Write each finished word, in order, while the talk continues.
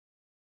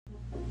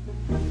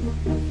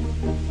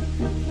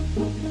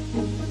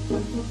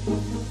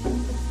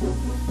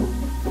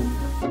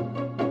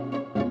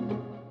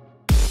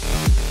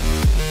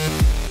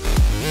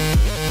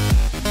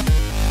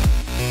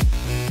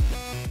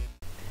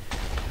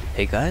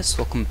Hey guys,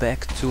 welcome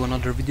back to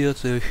another video.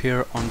 Today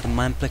here on the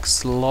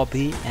Mineplex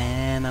lobby,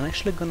 and I'm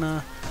actually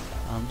gonna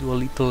do a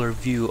little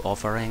review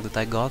of a rank that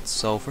I got.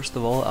 So first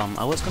of all,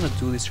 I was gonna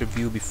do this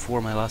review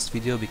before my last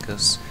video,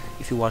 because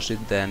if you watched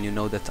it then you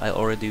know that I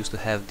already used to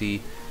have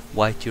the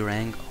white tier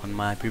rank on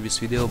my previous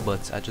video,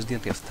 but I just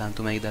didn't have time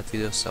to make that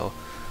video, so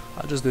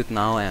I'll just do it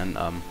now, and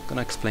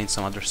gonna explain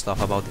some other stuff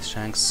about this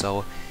rank.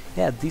 So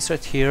yeah, this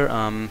right here,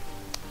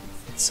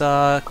 it's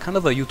kind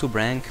of a YouTube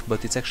rank,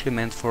 but it's actually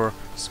meant for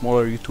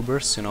smaller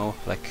YouTubers, you know,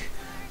 like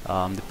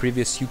the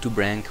previous YouTube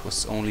rank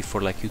was only for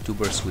like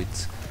YouTubers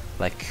with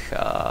like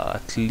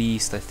at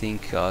least I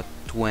think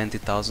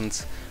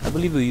 20,000. I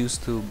believe we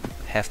used to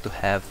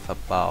have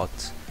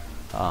about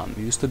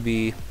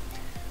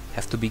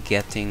have to be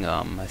getting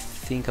I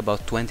think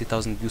about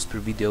 20,000 views per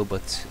video,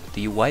 but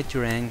the white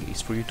rank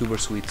is for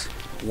YouTubers with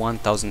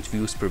 1,000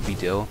 views per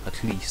video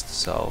at least.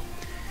 So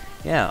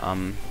yeah,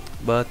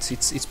 but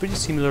it's pretty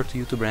similar to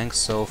YouTube rank.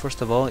 So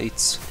first of all,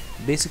 it's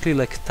basically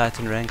like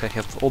Titan rank. I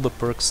have all the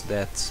perks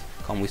that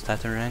come with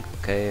Titan rank.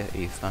 Okay,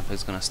 if Mineplex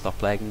is gonna stop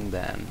lagging,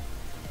 then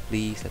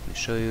please let me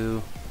show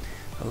you.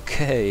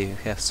 Okay,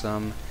 we have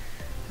some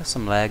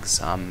lags.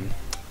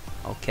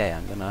 Okay,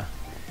 I'm gonna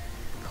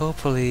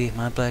hopefully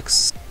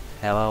Mineplex.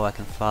 Hello, I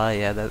can fly.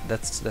 Yeah,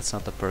 that's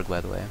not a perk,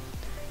 by the way.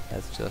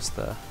 That's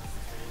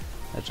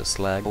just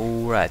lag.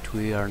 Alright,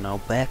 we are now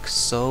back.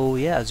 So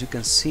yeah, as you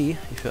can see,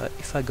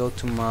 if I go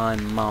to my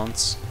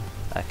mounts,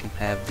 I can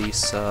have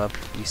this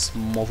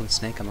molten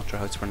snake. I'm not sure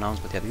how it's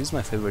pronounced, but yeah, this is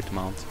my favorite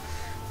mount.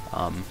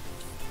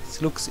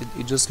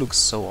 It just looks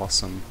so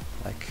awesome.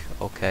 Like,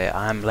 okay,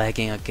 I'm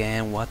lagging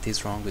again. What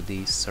is wrong with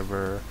this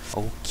server?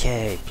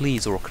 Okay,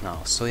 please work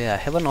now. So yeah, I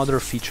have another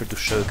feature to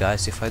show you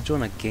guys. If I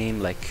join a game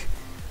like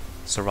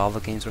survival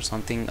games or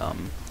something,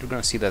 you're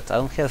gonna see that I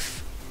don't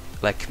have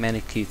like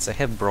many kits. I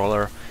have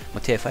brawler,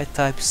 but yeah, if I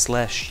type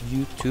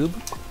 /YouTube,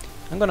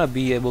 I'm gonna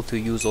be able to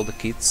use all the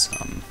kits,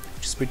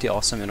 which is pretty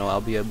awesome. You know,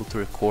 I'll be able to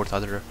record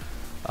other,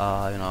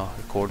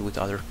 record with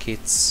other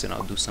kits. You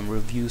know, do some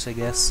reviews, I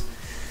guess.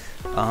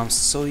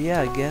 So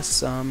yeah, I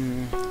guess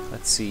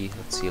let's see.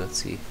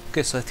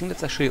 Okay, so I think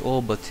that's actually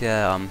all. But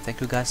yeah,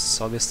 thank you guys.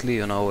 Obviously,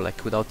 you know,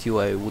 like without you,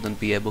 I wouldn't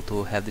be able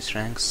to have this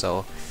rank.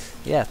 So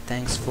yeah,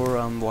 thanks for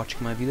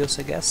watching my videos,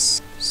 I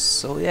guess.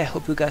 So yeah, I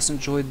hope you guys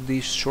enjoyed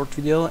this short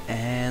video,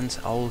 and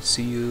I'll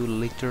see you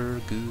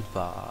later.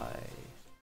 Goodbye.